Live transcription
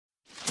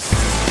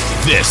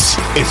This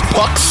is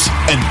Pucks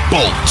and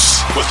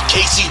Bolts with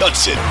Casey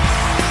Hudson.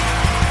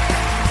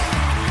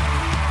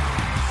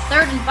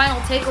 Third and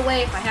final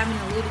takeaway, if I haven't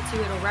alluded to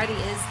it already,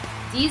 is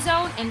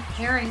D-zone and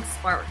pairing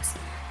sparks.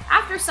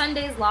 After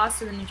Sunday's loss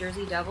to the New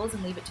Jersey Devils,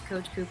 and leave it to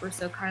Coach Cooper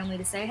so kindly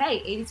to say,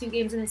 hey, 82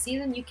 games in a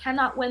season, you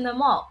cannot win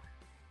them all.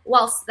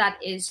 Whilst that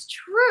is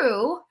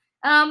true,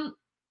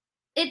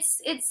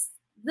 it's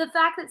the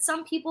fact that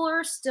some people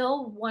are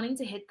still wanting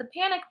to hit the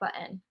panic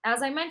button.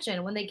 As I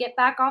mentioned, when they get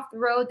back off the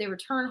road, they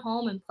return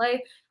home and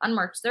play on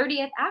March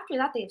 30th. After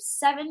that, they have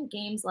 7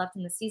 games left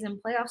in the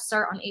season. Playoffs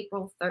start on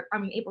April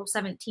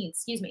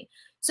 17th,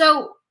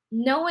 So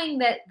knowing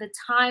that the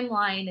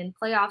timeline and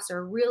playoffs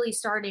are really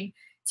starting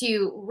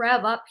to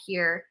rev up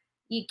here,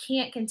 you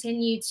can't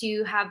continue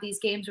to have these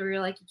games where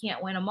you're like, you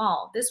can't win them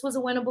all. This was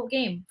a winnable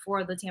game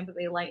for the Tampa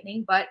Bay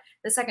Lightning, but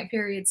the second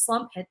period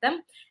slump hit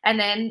them, and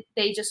then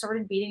they just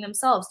started beating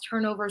themselves.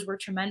 Turnovers were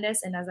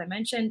tremendous, and as I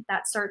mentioned,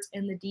 that starts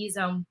in the D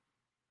zone.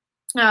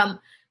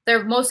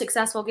 Their most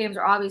successful games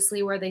are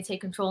obviously where they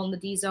take control in the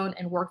D zone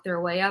and work their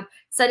way up,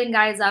 setting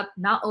guys up,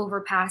 not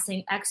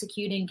overpassing,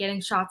 executing,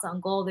 getting shots on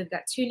goal. They've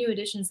got 2 new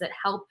additions that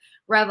help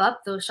rev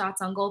up those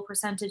shots on goal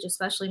percentage,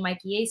 especially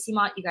Mikey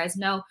Eyssimont. You guys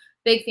know,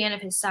 big fan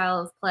of his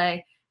style of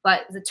play.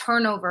 But the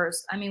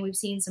turnovers, I mean, we've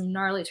seen some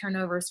gnarly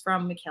turnovers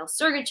from Mikhail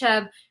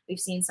Sergachev. We've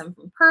seen some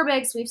from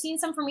Perbix. We've seen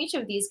some from each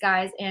of these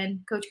guys. And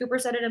Coach Cooper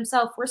said it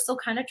himself, we're still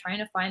kind of trying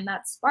to find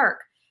that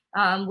spark.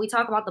 We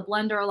talk about the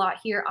blender a lot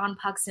here on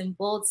Pucks and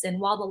Bolts,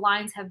 and while the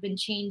lines have been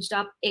changed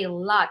up a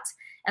lot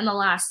in the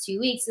last 2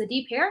 weeks, the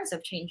deep pairings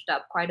have changed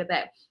up quite a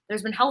bit.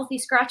 There's been healthy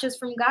scratches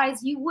from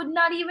guys you would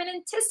not even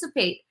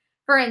anticipate.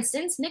 For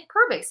instance, Nick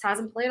Perbix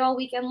hasn't played all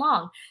weekend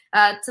long,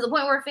 to the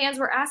point where fans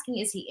were asking,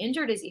 is he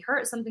injured? Is he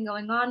hurt? Something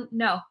going on?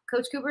 No.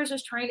 Coach Cooper is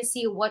just trying to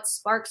see what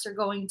sparks are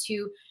going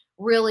to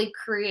really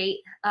create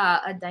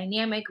a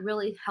dynamic,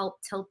 really help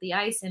tilt the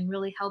ice, and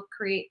really help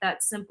create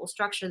that simple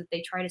structure that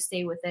they try to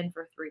stay within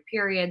for 3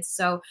 periods.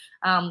 So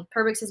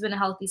Perbix has been a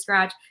healthy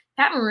scratch.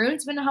 Pat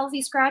Maroon's been a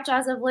healthy scratch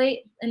as of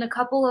late in a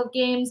couple of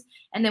games.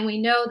 And then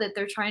we know that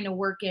they're trying to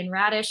work in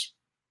Radish,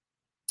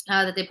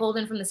 that they pulled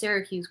in from the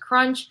Syracuse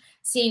Crunch,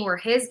 seeing where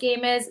his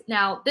game is.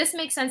 Now, this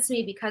makes sense to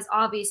me because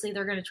obviously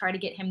they're going to try to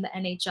get him the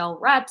NHL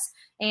reps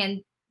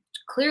and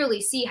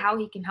clearly see how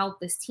he can help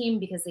this team,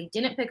 because they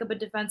didn't pick up a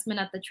defenseman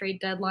at the trade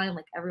deadline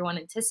like everyone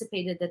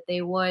anticipated that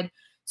they would.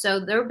 So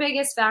their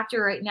biggest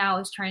factor right now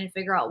is trying to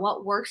figure out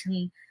what works,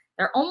 and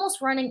they're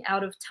almost running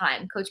out of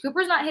time. Coach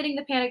Cooper's not hitting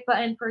the panic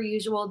button per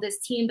usual. This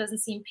team doesn't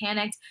seem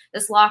panicked.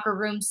 This locker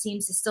room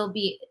seems to still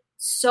be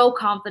so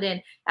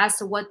confident as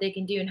to what they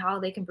can do and how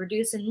they can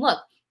produce. And look,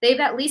 they've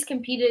at least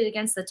competed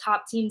against the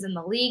top teams in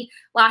the league.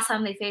 Last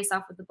time they faced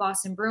off with the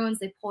Boston Bruins,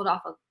 they pulled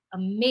off an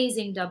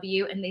amazing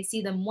W, and they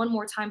see them one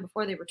more time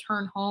before they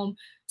return home.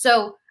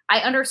 So I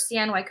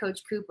understand why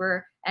Coach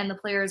Cooper and the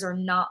players are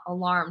not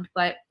alarmed.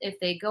 But if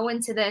they go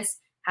into this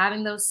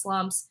having those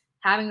slumps,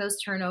 having those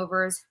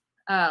turnovers,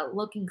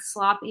 looking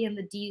sloppy in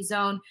the D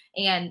zone,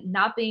 and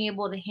not being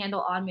able to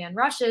handle odd man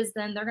rushes,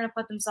 then they're going to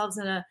put themselves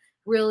in a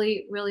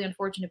really, really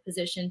unfortunate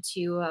position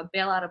to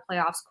bail out of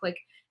playoffs quick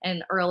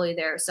and early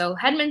there. So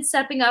Hedman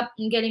stepping up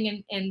and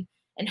getting in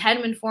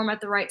Hedman form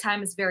at the right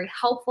time is very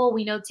helpful.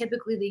 We know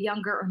typically the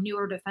younger or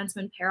newer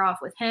defensemen pair off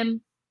with him.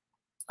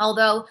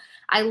 Although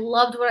I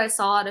loved what I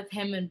saw out of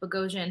him and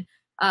Bogosian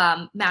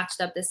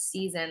matched up this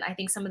season. I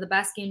think some of the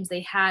best games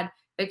they had,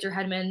 Victor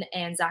Hedman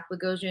and Zach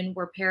Bogosian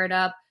were paired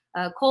up.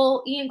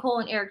 Ian Cole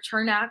and Erik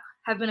Cernak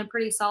have been a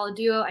pretty solid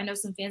duo. I know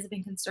some fans have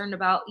been concerned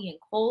about Ian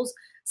Cole's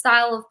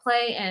style of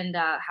play and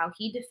how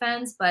he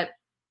defends, but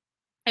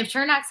if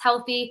Chernak's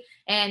healthy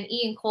and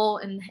Ian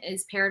Cole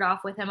is paired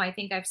off with him, I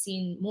think I've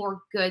seen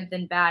more good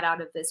than bad out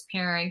of this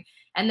pairing.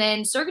 And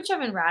then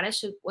Sergachev and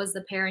Radish was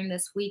the pairing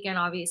this weekend,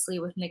 obviously,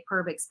 with Nick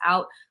Perbix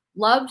out.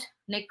 Loved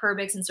Nick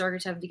Perbix and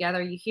Sergachev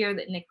together. You hear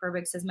that Nick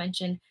Perbix has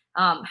mentioned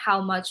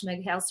how much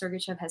Mikhail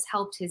Sergachev has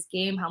helped his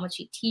game, how much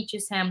he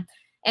teaches him.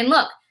 And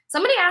look,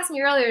 somebody asked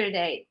me earlier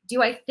today,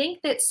 do I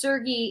think that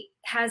Sergei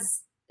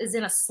is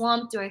in a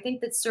slump? Do I think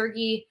that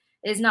Sergei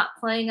is not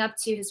playing up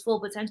to his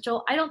full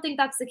potential? I don't think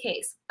that's the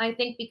case. I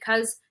think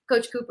because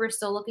Coach Cooper is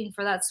still looking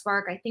for that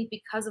spark, I think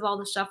because of all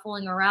the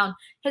shuffling around,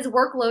 his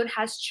workload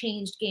has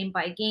changed game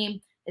by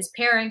game. His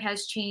pairing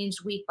has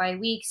changed week by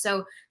week.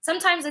 So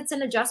sometimes it's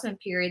an adjustment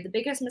period. The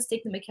biggest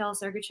mistake that Mikhail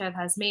Sergachev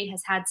has made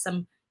has had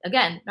some,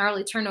 again,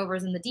 gnarly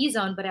turnovers in the D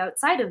zone. But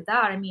outside of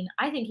that, I mean,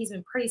 I think he's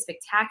been pretty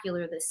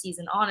spectacular this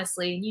season,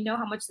 honestly. And you know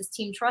how much this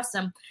team trusts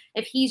him.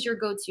 If he's your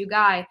go-to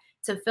guy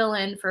to fill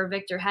in for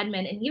Victor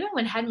Hedman. And even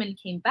when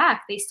Hedman came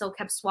back, they still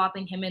kept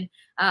swapping him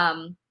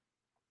and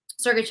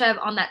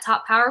Sergachev on that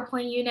top power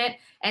play unit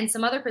and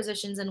some other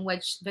positions in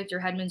which Victor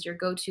Hedman's your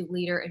go-to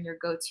leader and your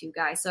go-to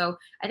guy. So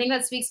I think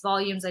that speaks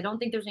volumes. I don't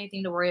think there's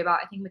anything to worry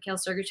about. I think Mikhail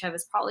Sergachev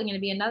is probably going to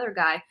be another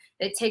guy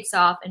that takes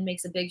off and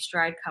makes a big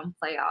stride come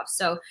playoffs.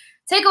 So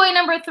takeaway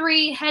number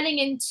 3, heading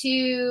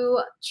into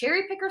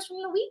cherry pickers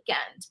from the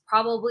weekend.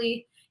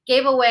 Probably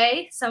gave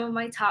away some of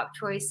my top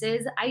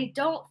choices. I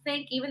don't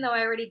think, even though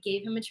I already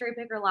gave him a cherry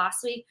picker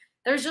last week,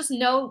 there's just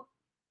no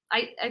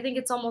I think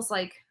it's almost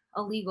like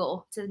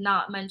illegal to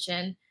not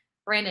mention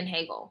Brandon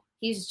Hagel.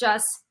 He's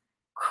just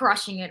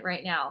crushing it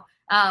right now.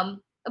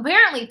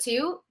 Apparently,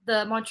 too,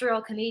 the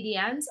Montreal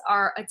Canadiens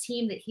are a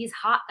team that he's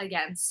hot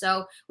against.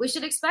 So we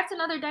should expect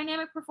another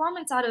dynamic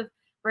performance out of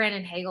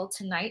Brandon Hagel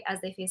tonight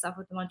as they face off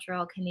with the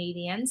Montreal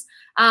Canadiens.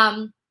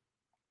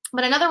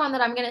 But another one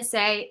that I'm going to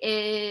say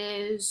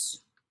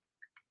is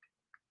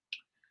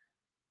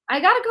I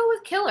got to go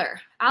with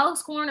Killer.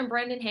 Alex Killorn and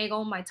Brandon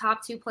Hagel, my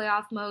top 2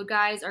 playoff mode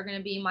guys, are going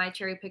to be my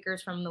cherry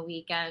pickers from the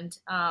weekend.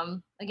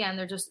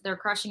 Again, they're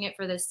crushing it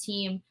for this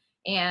team,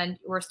 and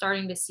we're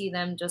starting to see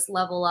them just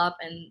level up,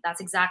 and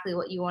that's exactly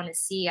what you want to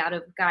see out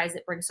of guys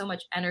that bring so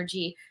much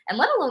energy, and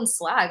let alone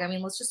swag. I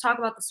mean, let's just talk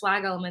about the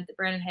swag element that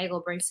Brandon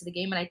Hagel brings to the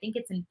game, and I think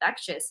it's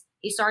infectious.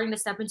 He's starting to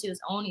step into his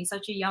own. He's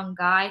such a young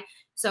guy,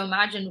 so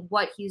imagine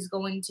what he's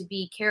going to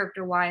be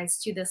character-wise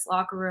to this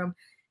locker room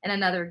in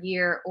another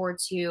year or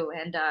two.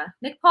 And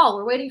Nick Paul,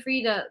 we're waiting for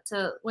you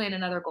to land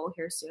another goal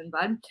here soon,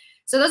 bud.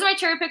 So those are my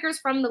cherry pickers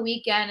from the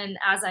weekend. And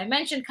as I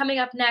mentioned, coming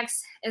up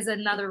next is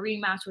another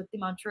rematch with the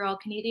Montreal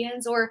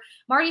Canadiens or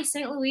Marty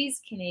St.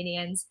 Louis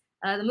Canadiens.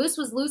 The Moose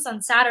was loose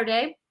on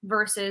Saturday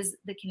versus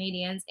the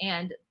Canadiens,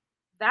 and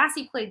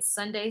Vasi played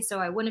Sunday, so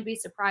I wouldn't be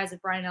surprised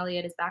if Brian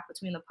Elliott is back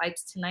between the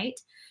pipes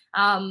tonight.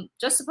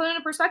 Just to put it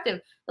in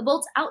perspective, the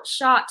Bolts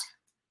outshot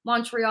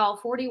Montreal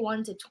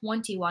 41-21.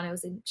 It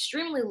was an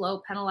extremely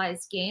low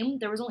penalized game.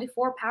 There was only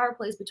 4 power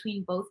plays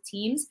between both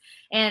teams,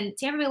 and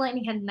Tampa Bay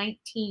Lightning had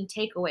 19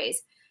 takeaways.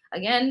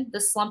 Again, the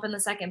slump in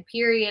the second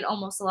period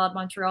almost allowed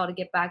Montreal to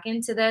get back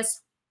into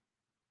this,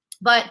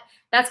 but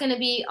that's going to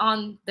be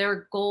on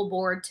their goal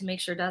board to make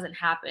sure it doesn't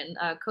happen.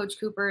 Coach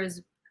Cooper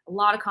has a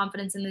lot of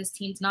confidence in this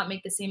team to not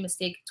make the same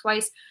mistake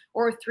twice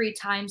or 3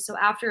 times. So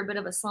after a bit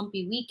of a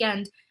slumpy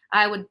weekend,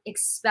 I would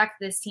expect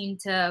this team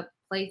to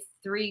play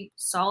 3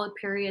 solid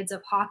periods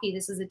of hockey.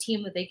 This is a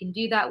team that they can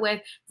do that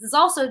with. This is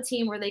also a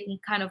team where they can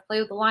kind of play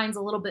with the lines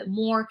a little bit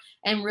more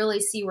and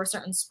really see where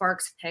certain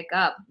sparks pick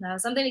up. Now,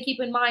 something to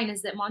keep in mind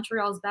is that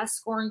Montreal's best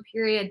scoring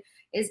period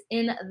is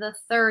in the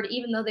third,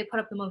 even though they put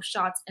up the most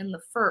shots in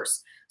the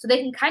first. So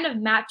they can kind of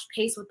match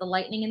pace with the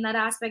Lightning in that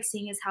aspect,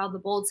 seeing as how the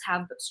Bolts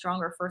have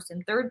stronger first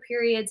and third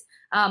periods.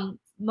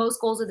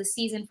 Most goals of the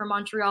season for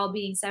Montreal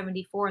being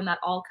 74, and that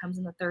all comes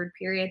in the third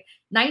period.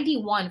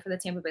 91 for the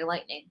Tampa Bay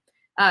Lightning.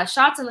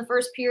 Shots in the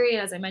first period,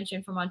 as I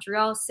mentioned, for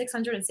Montreal,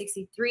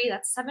 663.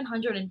 That's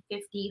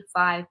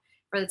 755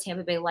 for the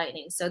Tampa Bay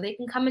Lightning. So they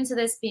can come into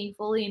this being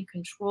fully in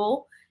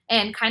control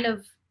and kind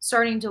of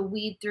starting to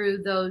weed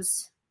through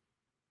those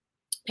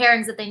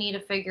pairings that they need to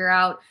figure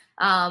out,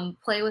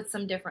 play with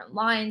some different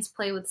lines,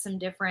 play with some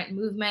different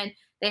movement.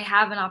 They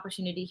have an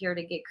opportunity here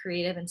to get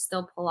creative and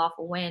still pull off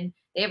a win.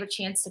 They have a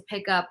chance to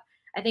pick up,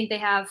 I think they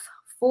have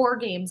 4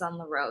 games on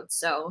the road,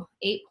 so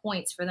 8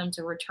 points for them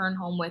to return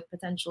home with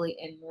potentially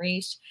in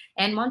reach.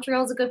 And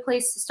Montreal is a good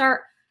place to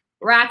start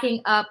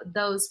racking up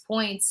those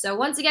points. So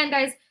once again,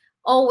 guys,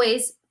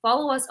 always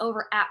follow us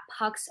over at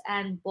Pucks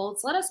and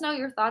Bolts. Let us know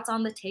your thoughts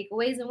on the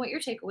takeaways and what your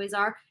takeaways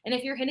are. And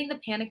if you're hitting the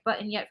panic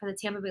button yet for the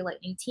Tampa Bay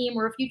Lightning team,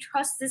 or if you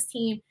trust this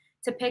team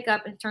to pick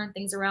up and turn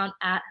things around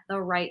at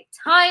the right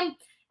time.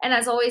 And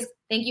as always,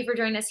 thank you for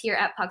joining us here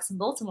at Pucks and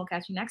Bolts, and we'll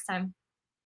catch you next time.